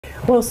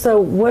Well, so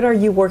what are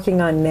you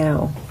working on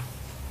now?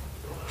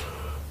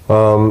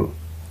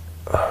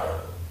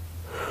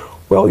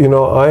 Well, you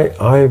know,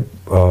 I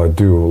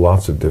do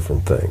lots of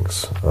different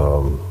things.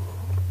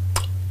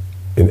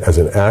 As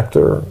an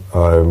actor,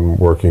 I'm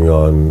working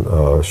on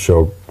a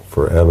show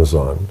for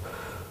Amazon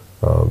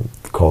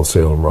called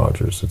Salem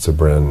Rogers. It's a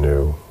brand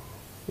new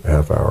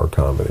half-hour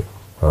comedy.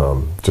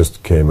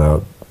 Just came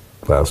out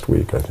last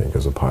week, I think,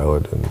 as a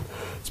pilot, and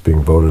it's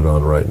being voted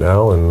on right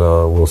now, and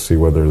we'll see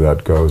whether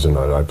that goes or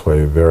not. I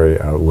play a very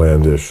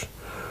outlandish,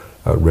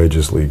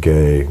 outrageously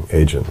gay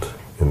agent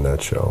in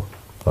that show,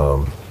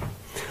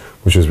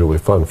 which is really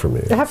fun for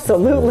me.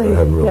 Absolutely. I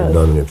haven't really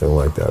done anything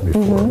like that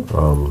before.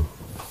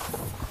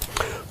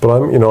 But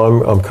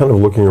I'm kind of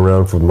looking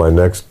around for my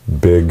next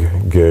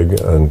big gig,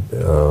 and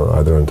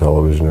either on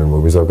television or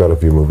movies. I've got a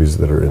few movies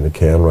that are in the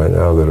can right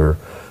now that are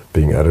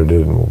being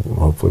edited and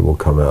hopefully will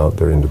come out.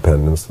 They're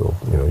independents. So,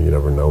 you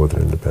never know with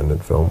an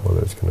independent film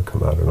whether it's going to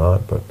come out or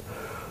not. But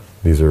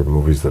these are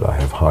movies that I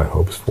have high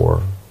hopes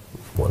for.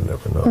 One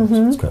never knows.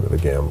 It's kind of a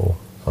gamble.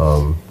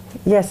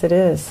 Yes, it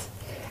is.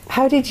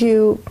 How did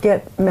you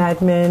get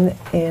Mad Men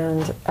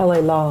and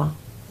L.A. Law?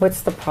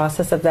 What's the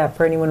process of that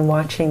for anyone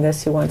watching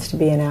this who wants to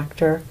be an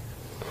actor?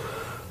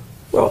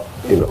 Well,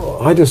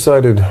 I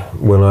decided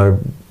when I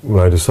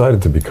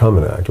decided to become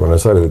an actor, when I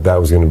decided that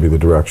was going to be the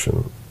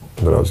direction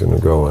that I was going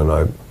to go in,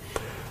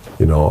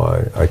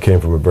 I came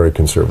from a very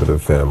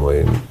conservative family,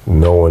 and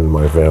no one in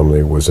my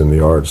family was in the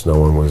arts. No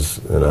one was,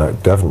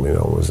 definitely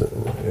no one was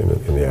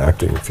in the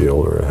acting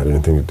field or had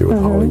anything to do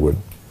with Hollywood.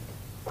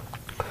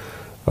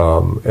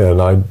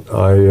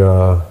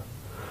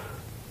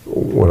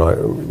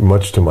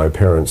 Much to my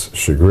parents'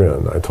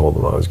 chagrin, I told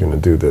them I was going to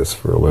do this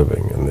for a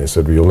living, and they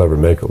said, well, you'll never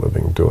make a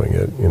living doing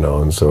it,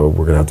 and so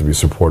we're going to have to be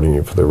supporting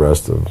you for the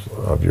rest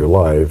of your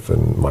life.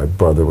 And my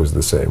brother was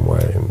the same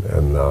way,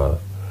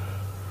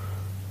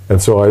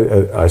 and so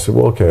I said,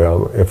 well, okay,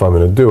 if I'm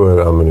going to do it,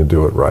 I'm going to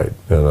do it right.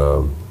 And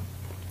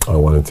I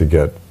wanted to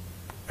get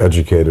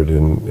educated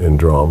in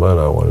drama, and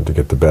I wanted to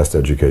get the best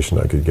education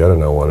I could get,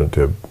 and I wanted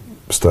to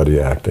study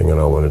acting, and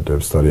I wanted to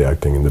study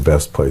acting in the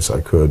best place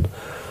I could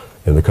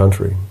in the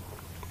country.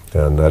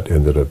 And that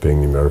ended up being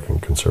the American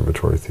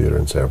Conservatory Theater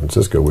in San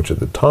Francisco, which at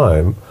the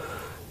time,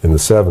 in the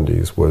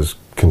 70s, was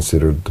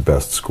considered the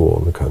best school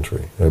in the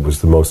country. It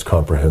was the most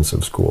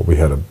comprehensive school. We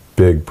had a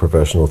big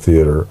professional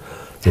theater.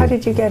 How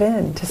did you get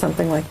into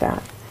something like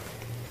that?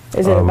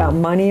 Is it about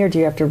money, or do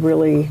you have to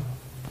really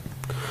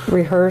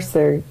rehearse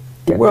or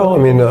get Well,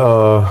 really?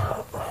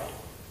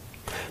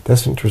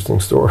 That's an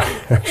interesting story,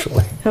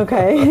 actually.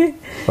 Okay.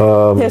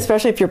 Yeah,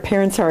 especially if your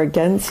parents are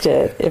against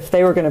it. If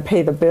they were going to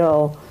pay the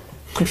bill,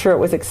 I'm sure it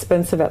was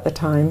expensive at the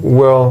time.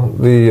 Well,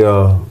 when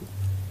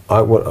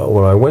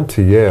I went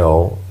to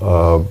Yale,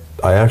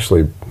 I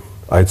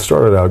had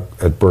started out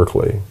at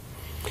Berkeley,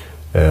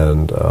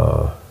 and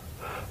I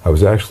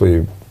was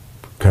actually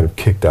kind of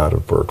kicked out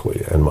of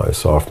Berkeley in my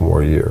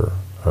sophomore year.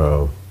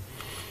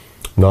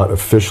 Not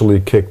officially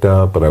kicked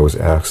out, but I was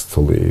asked to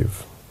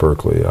leave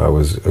Berkeley. I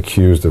was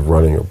accused of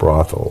running a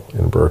brothel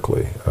in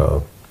Berkeley,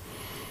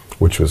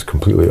 which was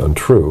completely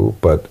untrue,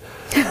 but...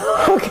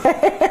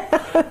 Okay.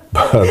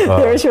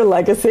 There's your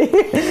legacy.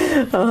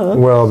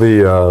 Well,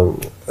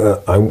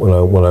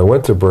 when I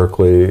went to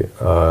Berkeley,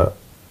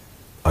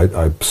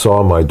 I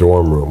saw my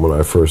dorm room when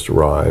I first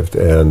arrived,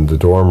 and the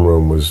dorm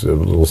room was a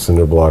little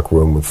cinder block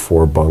room with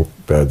 4 bunk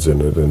beds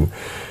in it, and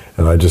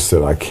I just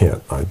said, I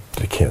can't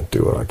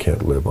do it. I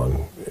can't live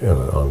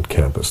on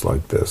campus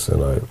like this.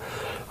 And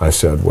I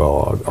said,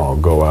 well, I'll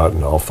go out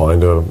and I'll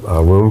find a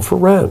room for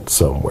rent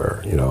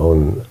somewhere,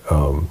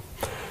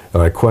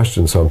 and I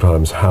question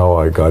sometimes how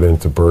I got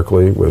into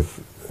Berkeley with,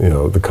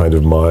 the kind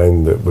of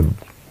mind that would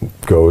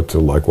go to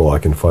like, well, I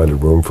can find a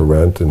room for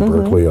rent in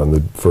Berkeley on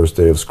the first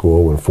day of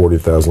school when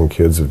 40,000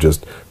 kids have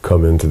just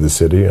come into the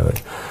city.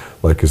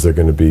 Is there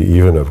going to be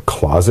even a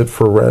closet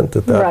for rent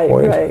at that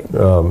point? Right.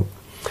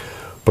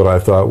 But I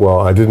thought,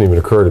 well, it didn't even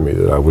occur to me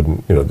that I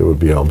wouldn't, that it would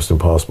be almost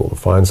impossible to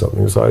find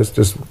something. So I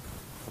just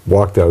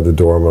walked out of the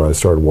dorm and I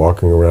started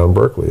walking around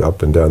Berkeley,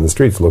 up and down the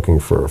streets, looking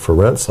for a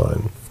rent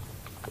sign.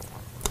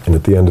 And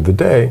at the end of the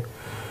day,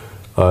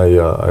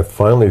 I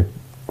finally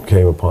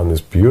came upon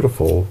this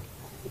beautiful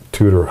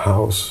Tudor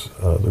house,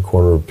 the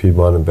corner of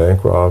Piedmont and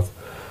Bancroft,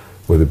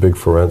 with a big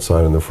for rent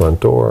sign in the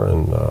front door.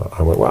 And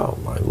I went, wow,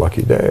 my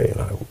lucky day.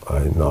 And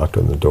I knocked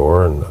on the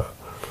door, and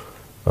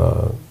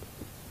a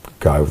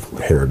guy with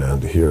hair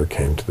down to here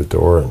came to the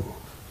door and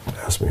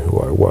asked me who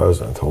I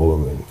was. I told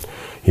him, and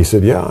he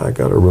said, yeah, I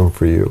got a room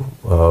for you.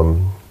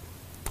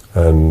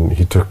 And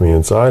he took me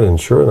inside,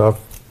 and sure enough,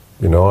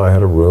 I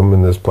had a room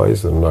in this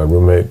place, and my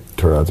roommate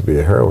turned out to be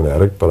a heroin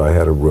addict, but I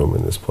had a room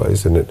in this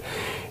place, and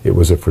it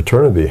was a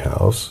fraternity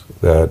house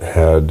that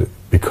had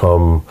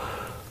become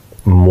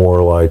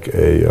more like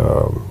a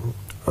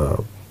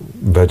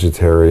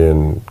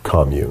vegetarian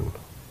commune,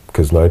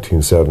 because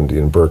 1970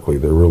 in Berkeley,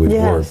 there really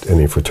weren't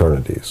any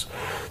fraternities.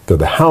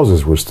 The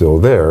houses were still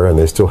there, and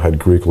they still had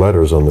Greek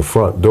letters on the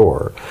front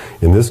door.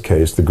 In this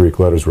case, the Greek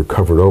letters were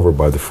covered over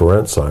by the for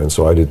rent sign,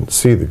 so I didn't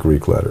see the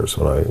Greek letters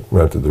when I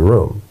rented the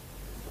room.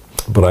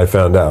 But I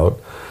found out,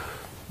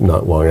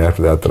 not long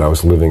after that, that I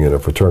was living in a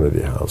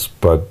fraternity house.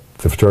 But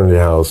the fraternity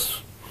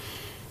house,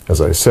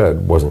 as I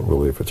said, wasn't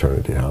really a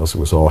fraternity house. It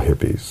was all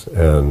hippies,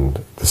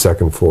 and the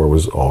second floor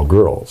was all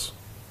girls,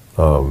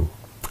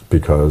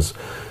 because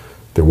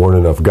there weren't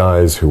enough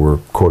guys who were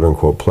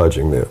quote-unquote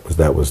pledging.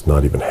 That was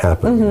not even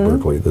happening in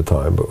Berkeley at the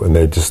time. And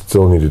they just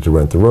still needed to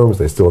rent the rooms.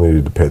 They still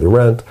needed to pay the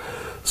rent.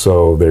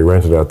 So they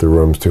rented out the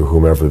rooms to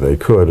whomever they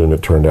could, and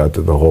it turned out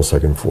that the whole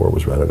second floor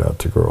was rented out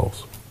to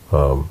girls.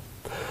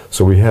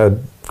 So we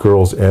had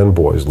girls and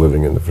boys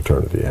living in the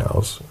fraternity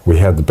house. We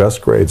had the best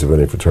grades of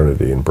any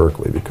fraternity in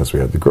Berkeley because we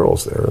had the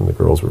girls there, and the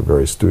girls were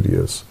very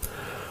studious.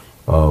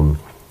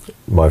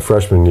 My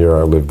freshman year,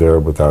 I lived there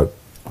without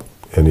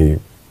any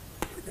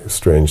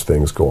strange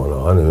things going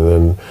on, and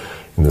then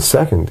in the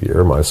second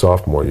year, my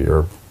sophomore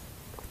year,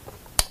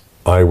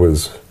 I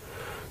was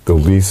the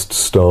least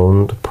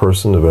stoned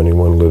person of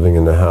anyone living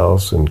in the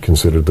house and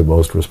considered the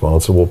most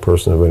responsible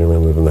person of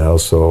anyone living in the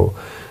house. So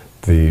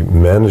the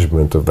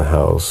management of the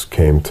house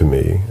came to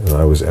me, and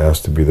I was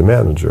asked to be the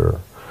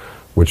manager,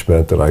 which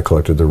meant that I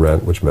collected the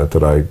rent, which meant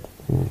that I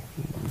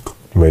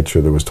made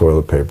sure there was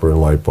toilet paper and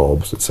light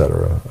bulbs,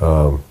 etc.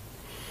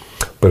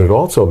 But it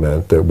also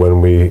meant that when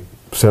we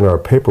sent our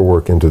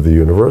paperwork into the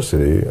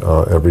university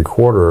every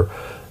quarter,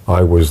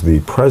 I was the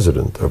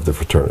president of the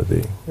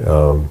fraternity.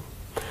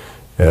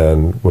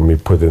 And when we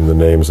put in the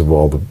names of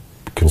all the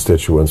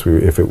constituents,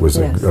 if it was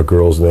a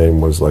girl's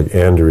name was like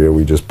Andrea,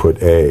 we just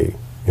put A,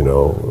 you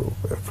know,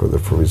 we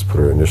just put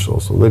her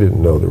initials. So they didn't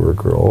know there were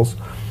girls.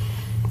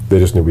 They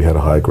just knew we had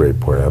a high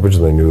grade point average,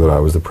 and they knew that I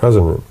was the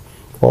president.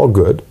 All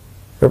good.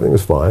 Everything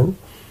was fine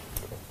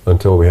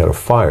until we had a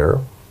fire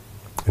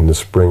in the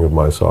spring of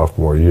my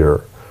sophomore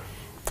year.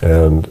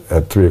 And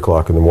at 3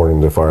 o'clock in the morning,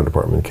 the fire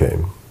department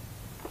came.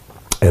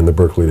 And the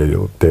Berkeley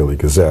Daily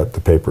Gazette, the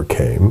paper,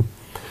 came.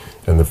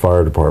 And the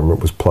fire department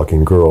was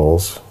plucking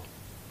girls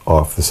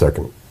off the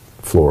second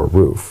floor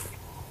roof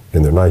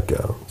in their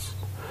nightgowns,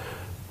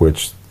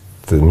 which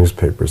the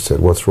newspaper said,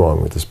 "What's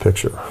wrong with this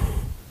picture?"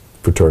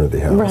 Fraternity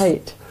house.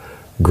 Right.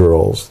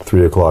 Girls,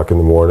 3 o'clock in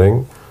the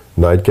morning,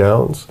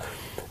 nightgowns.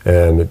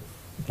 And it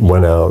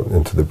went out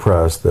into the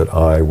press that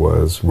I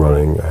was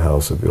running a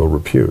house of ill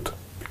repute,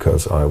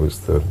 because I was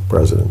the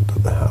president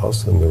of the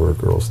house and there were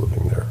girls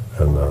living there.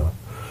 And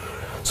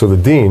so the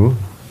dean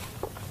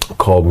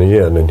called me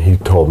in, and he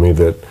told me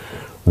that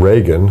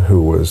Reagan,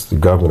 who was the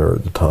governor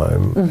at the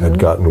time, had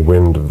gotten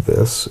wind of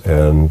this,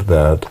 and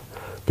that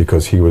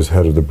because he was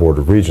head of the Board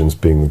of Regents,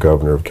 being the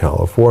governor of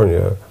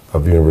California,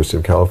 of the University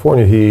of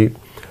California, he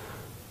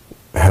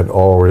had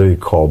already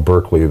called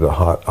Berkeley a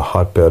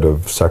hotbed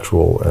of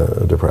sexual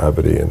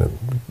depravity and a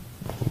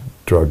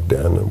drug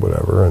den and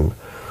whatever. And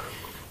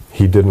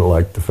he didn't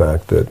like the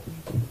fact that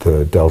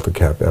the Delta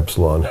Kappa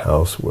Epsilon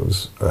house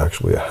was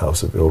actually a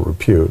house of ill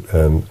repute.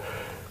 And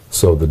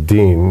so the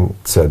dean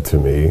said to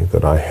me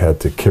that I had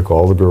to kick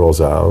all the girls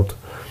out.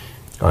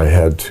 I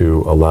had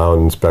to allow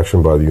an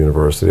inspection by the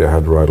university. I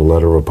had to write a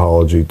letter of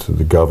apology to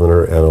the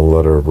governor and a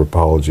letter of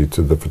apology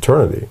to the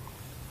fraternity,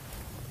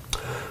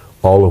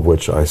 all of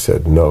which I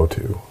said no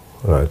to.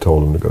 And I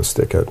told him to go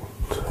stick it.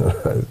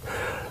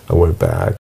 I went back.